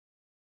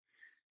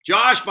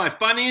Josh, my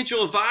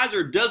financial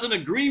advisor doesn't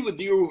agree with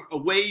the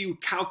way you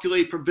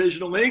calculate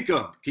provisional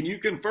income. Can you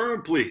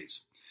confirm,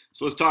 please?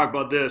 So let's talk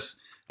about this.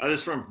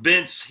 This is from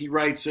Vince. He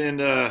writes in,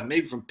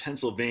 maybe from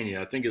Pennsylvania.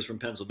 I think it's from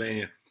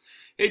Pennsylvania.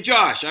 Hey,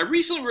 Josh, I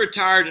recently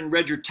retired and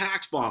read your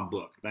tax bond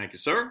book. Thank you,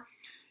 sir.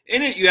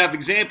 In it, you have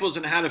examples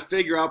on how to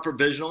figure out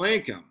provisional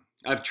income.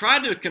 I've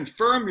tried to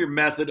confirm your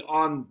method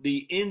on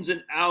the ins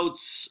and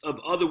outs of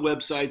other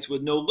websites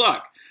with no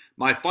luck.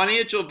 My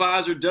financial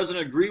advisor doesn't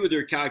agree with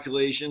your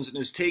calculations and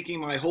is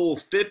taking my whole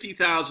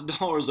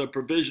 $50,000 of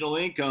provisional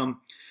income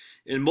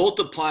and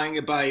multiplying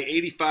it by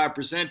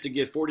 85% to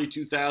get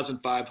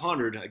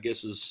 $42,500. I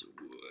guess is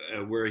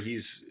where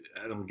he's,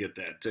 I don't get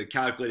that, to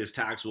calculate his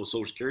taxable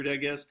Social Security, I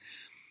guess.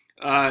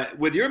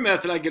 With your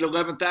method, I get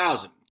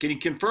 $11,000. Can you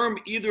confirm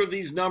either of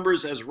these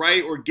numbers as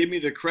right or give me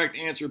the correct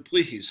answer,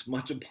 please?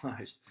 Much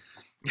obliged.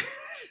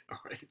 All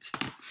right.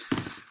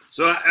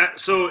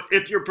 So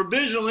if your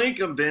provisional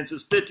income, Vince,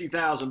 is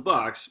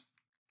 $50,000,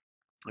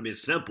 I mean,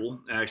 it's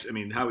simple. Actually, I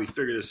mean, how we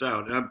figure this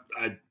out. And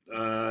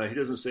he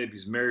doesn't say if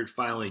he's married,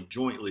 filing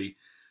jointly.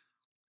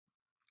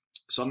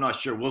 So I'm not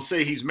sure. We'll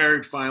say he's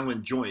married,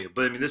 filing jointly.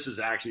 But I mean, this is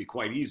actually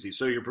quite easy.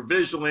 So your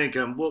provisional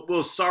income,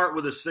 we'll start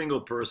with a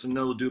single person,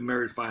 then we'll do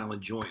married, filing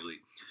jointly.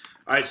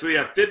 All right, so we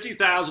have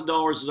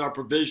 $50,000 as our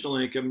provisional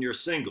income, and you're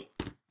single.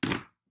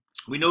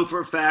 We know for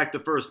a fact the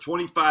first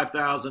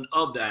 $25,000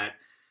 of that.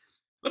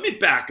 Let me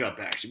back up,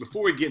 actually,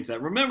 before we get into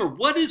that. Remember,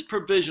 what is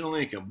provisional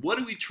income? What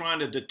are we trying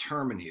to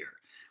determine here?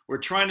 We're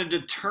trying to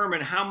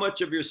determine how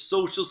much of your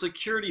Social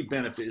Security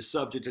benefit is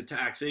subject to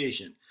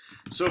taxation.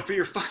 So for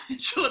your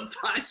financial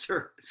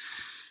advisor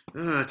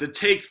to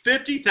take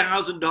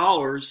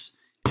 $50,000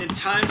 and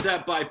times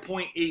that by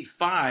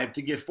 0.85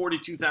 to get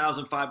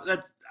 $42,500,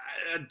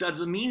 that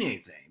doesn't mean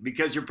anything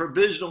because your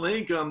provisional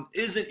income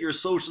isn't your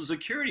Social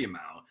Security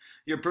amount.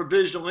 Your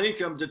provisional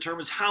income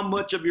determines how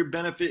much of your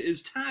benefit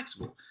is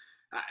taxable.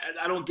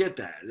 I don't get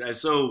that.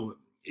 So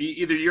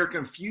either you're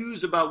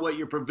confused about what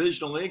your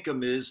provisional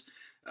income is,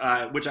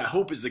 which I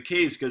hope is the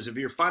case, because if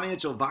your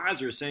financial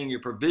advisor is saying your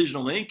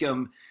provisional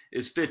income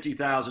is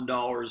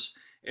 $50,000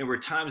 and we're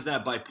times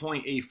that by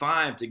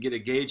 0.85 to get a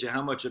gauge of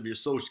how much of your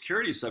Social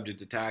Security is subject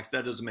to tax,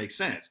 that doesn't make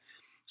sense.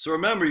 So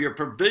remember, your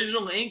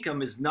provisional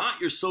income is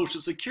not your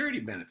Social Security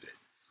benefit.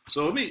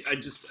 So let me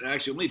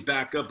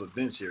back up with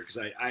Vince here, because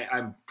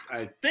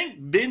I think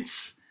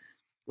Vince,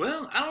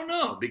 well, I don't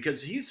know,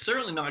 because he's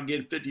certainly not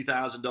getting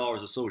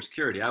 $50,000 of Social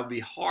Security. I would be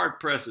hard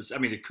pressed to, I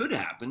mean, it could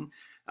happen.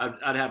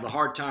 I'd have a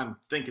hard time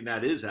thinking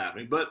that is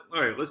happening. But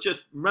all right, let's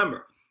just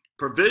remember,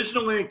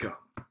 provisional income.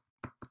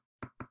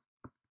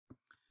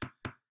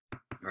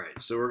 All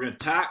right, so we're going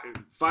to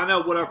find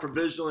out what our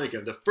provisional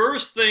income. The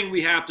first thing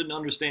we have to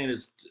understand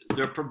is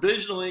the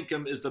provisional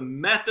income is the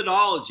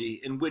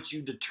methodology in which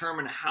you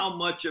determine how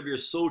much of your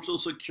Social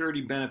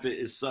Security benefit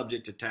is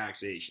subject to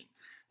taxation.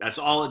 That's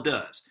all it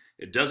does.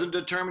 It doesn't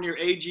determine your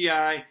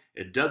AGI.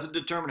 It doesn't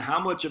determine how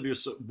much of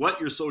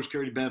what your Social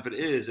Security benefit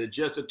is. It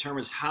just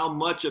determines how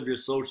much of your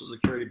Social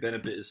Security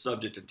benefit is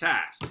subject to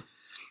tax.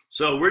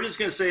 So we're just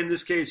going to say in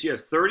this case you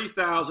have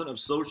 $30,000 of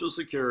Social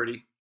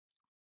Security.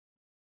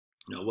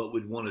 Now what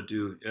we'd want to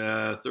do,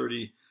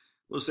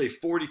 we'll say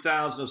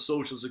 $40,000 of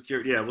Social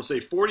Security. Yeah, we'll say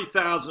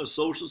 $40,000 of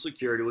Social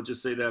Security. We'll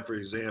just say that for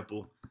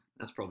example.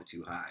 That's probably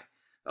too high.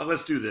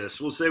 Let's do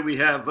this. We'll say we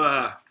have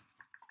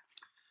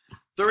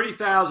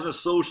 $30,000 of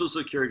Social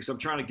Security, because I'm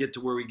trying to get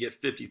to where we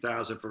get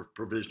 $50,000 for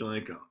provisional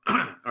income.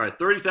 All right,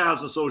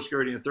 $30,000 of Social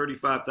Security and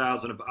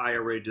 $35,000 of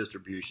IRA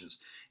distributions.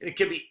 And it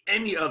can be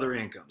any other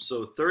income.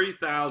 So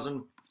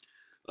 $30,000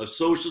 of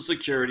Social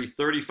Security,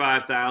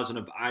 $35,000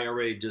 of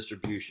IRA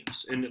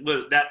distributions. And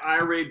look, that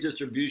IRA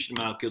distribution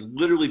amount could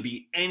literally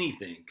be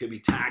anything. It could be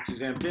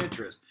tax-exempt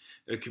interest.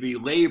 It could be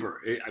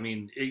labor.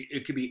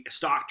 It could be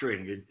stock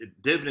trading,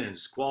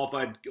 dividends,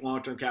 qualified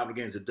long-term capital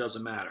gains. It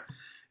doesn't matter.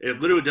 It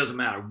literally doesn't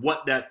matter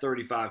what that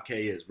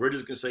 35K is. We're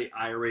just going to say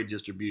IRA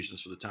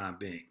distributions for the time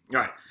being. All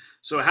right.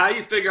 So how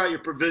you figure out your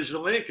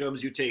provisional income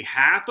is you take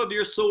half of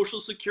your Social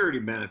Security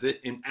benefit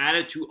and add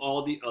it to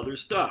all the other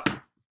stuff.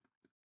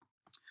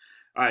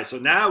 All right. So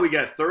now we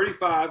got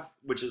 35,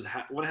 which is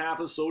one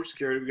half of Social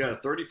Security. We got a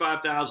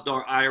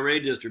 $35,000 IRA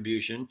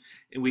distribution,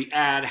 and we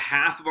add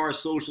half of our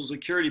Social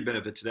Security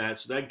benefit to that.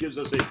 So that gives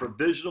us a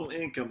provisional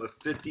income of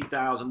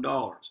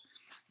 $50,000.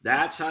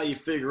 That's how you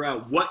figure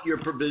out what your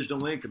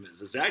provisional income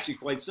is. It's actually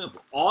quite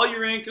simple. All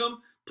your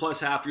income plus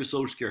half your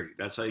Social Security.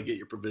 That's how you get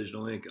your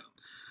provisional income.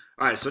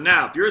 All right, so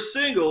now if you're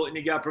single and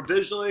you got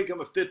provisional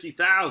income of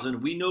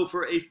 $50,000, we know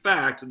for a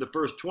fact that the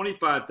first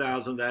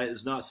 $25,000 of that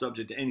is not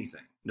subject to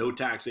anything. No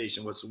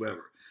taxation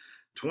whatsoever.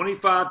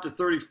 25 to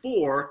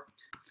 34,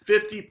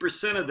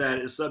 50% of that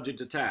is subject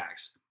to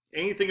tax.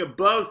 Anything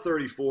above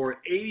 34,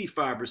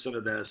 85%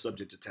 of that is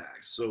subject to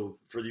tax. So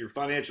for your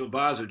financial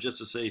advisor, just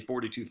to say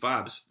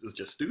 42.5 is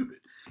just stupid.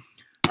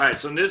 All right,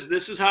 so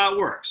this is how it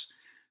works.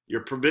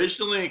 Your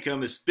provisional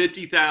income is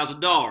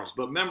 $50,000,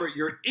 but remember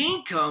your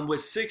income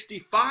was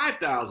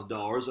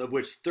 $65,000, of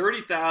which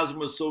 $30,000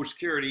 was Social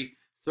Security,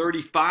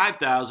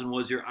 $35,000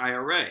 was your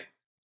IRA.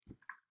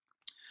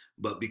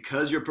 But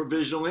because your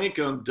provisional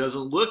income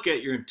doesn't look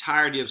at your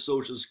entirety of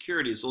Social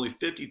Security, it's only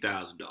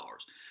 $50,000.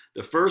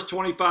 The first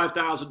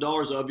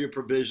 $25,000 of your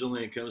provisional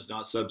income is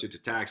not subject to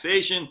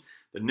taxation.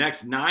 The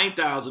next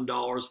 $9,000,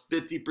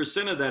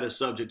 50% of that is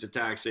subject to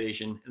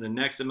taxation, and the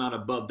next amount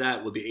above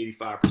that will be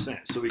 85%.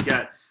 So we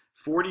got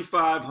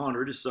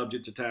 $4,500 is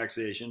subject to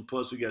taxation,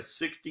 plus we got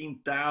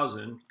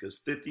 $16,000, because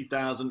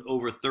 $50,000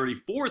 over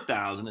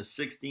 $34,000 is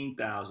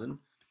 $16,000.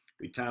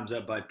 We times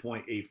that by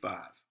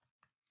 0.85.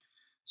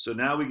 So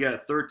now we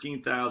got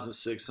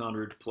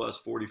 $13,600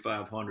 plus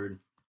 $4,500.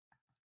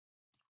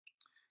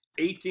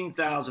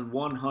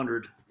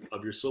 $18,100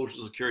 of your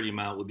Social Security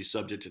amount will be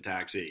subject to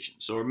taxation.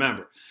 So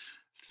remember,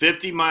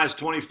 50 minus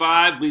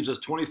 25 leaves us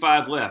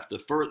 25 left.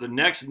 The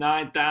next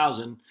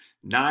 9,000,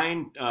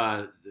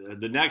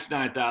 the next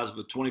 9,000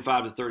 with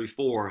 25 to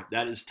 34,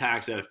 that is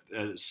taxed at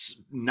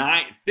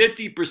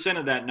 50%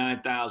 of that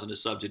 9,000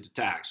 is subject to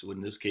tax. So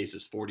in this case,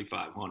 it's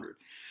 4,500.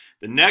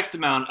 The next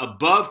amount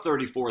above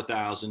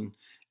 34,000,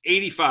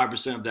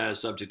 85% of that is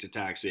subject to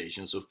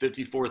taxation. So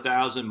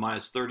 54,000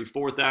 minus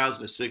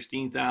 34,000 is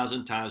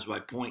 16,000 times by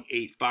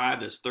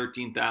 0.85. That's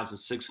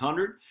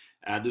 13,600.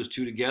 Add those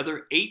two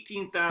together.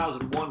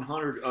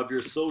 18,100 of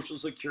your Social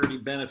Security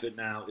benefit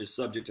now is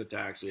subject to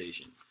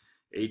taxation.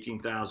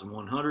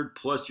 18,100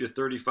 plus your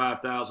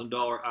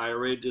 $35,000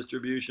 IRA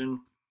distribution.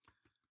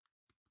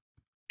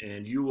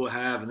 And you will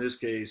have, in this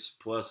case,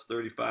 plus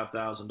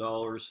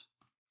 $35,000.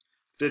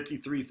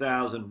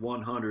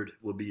 53,100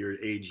 will be your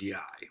AGI.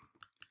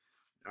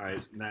 All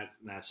right, and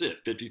that's it.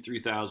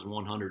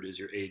 53,100 is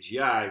your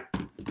AGI,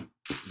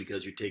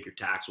 because you take your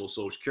taxable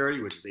Social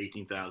Security, which is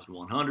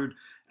 18,100,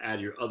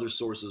 add your other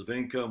sources of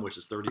income, which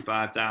is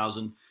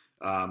 35,000,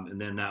 and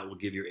then that will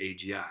give your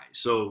AGI.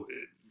 So,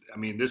 I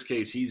mean, in this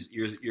case,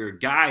 your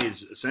guy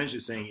is essentially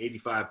saying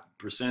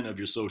 85% of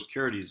your Social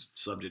Security is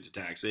subject to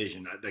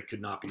taxation. That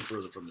could not be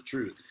further from the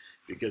truth,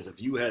 because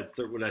if you had,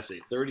 what did I say,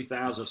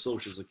 30,000 of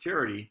Social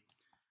Security,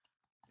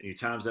 and you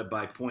times that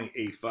by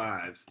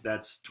 0.85,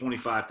 that's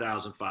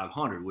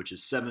 25,500, which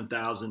is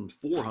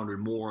 7,400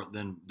 more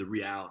than the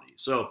reality.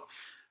 So,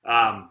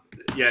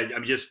 yeah,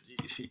 I'm just,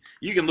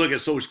 you can look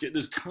at Social Security.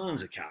 There's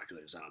tons of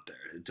calculators out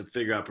there to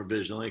figure out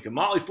provisional income.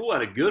 Motley Fool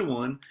had a good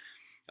one.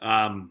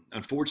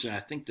 Unfortunately,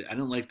 I think that I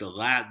don't like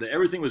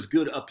everything was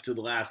good up to the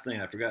last thing.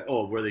 I forgot,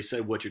 where they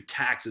said what your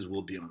taxes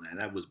will be on that.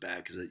 That was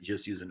bad, because it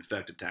just used an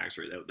effective tax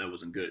rate. That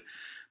wasn't good.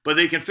 But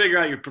they can figure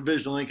out your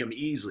provisional income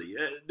easily.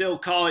 They'll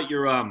call it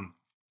your,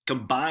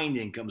 combined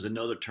income is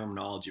another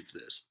terminology for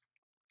this.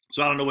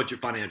 So I don't know what your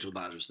financial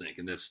advisors think,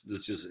 and that's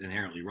just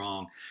inherently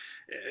wrong.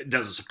 It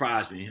doesn't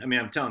surprise me. I mean,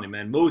 I'm telling you,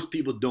 man, most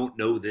people don't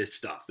know this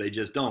stuff. They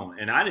just don't.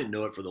 And I didn't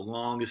know it for the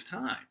longest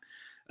time.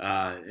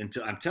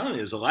 Until I'm telling you,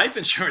 there's a life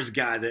insurance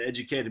guy that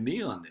educated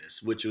me on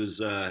this, which was,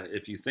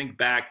 if you think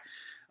back,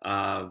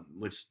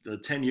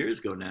 10 years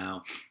ago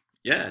now.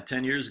 Yeah,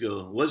 10 years ago,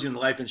 it wasn't even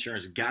a life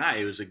insurance guy.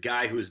 It was a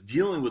guy who was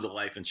dealing with a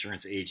life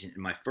insurance agent.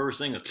 And my first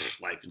thing was,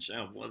 life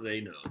insurance, what do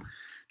they know?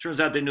 Turns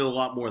out they knew a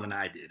lot more than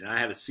I did. And I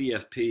had a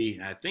CFP,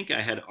 and I think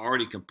I had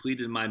already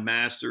completed my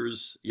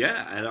master's.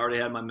 Yeah, I had already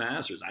had my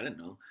master's. I didn't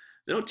know.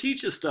 They don't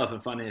teach this stuff in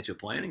financial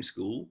planning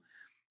school.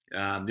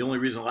 The only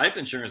reason life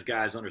insurance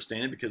guys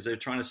understand it because they're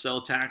trying to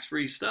sell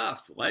tax-free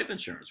stuff, life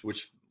insurance,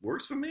 which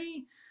works for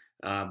me.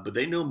 But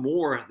they know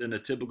more than a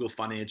typical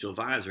financial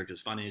advisor, because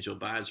financial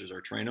advisors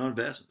are trained on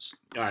investments.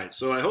 All right,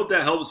 so I hope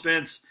that helps,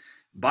 Vince.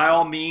 By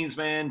all means,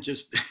 man,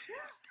 just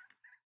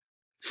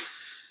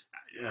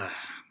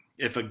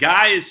if a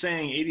guy is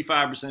saying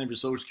 85% of your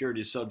Social Security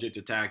is subject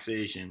to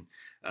taxation,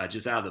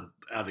 just out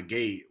of the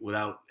gate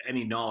without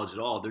any knowledge at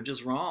all, they're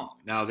just wrong.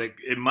 Now,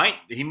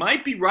 he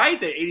might be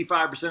right that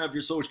 85% of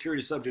your Social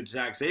Security is subject to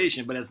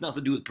taxation, but it has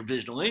nothing to do with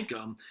provisional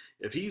income.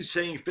 If he's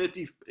saying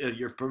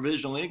your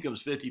provisional income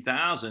is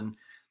 50,000,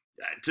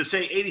 to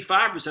say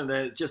 85% of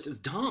that is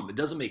dumb. It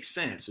doesn't make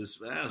sense.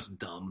 That's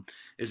dumb.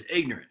 It's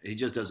ignorant. He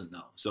just doesn't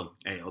know. So,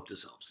 hey, I hope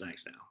this helps.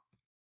 Thanks now.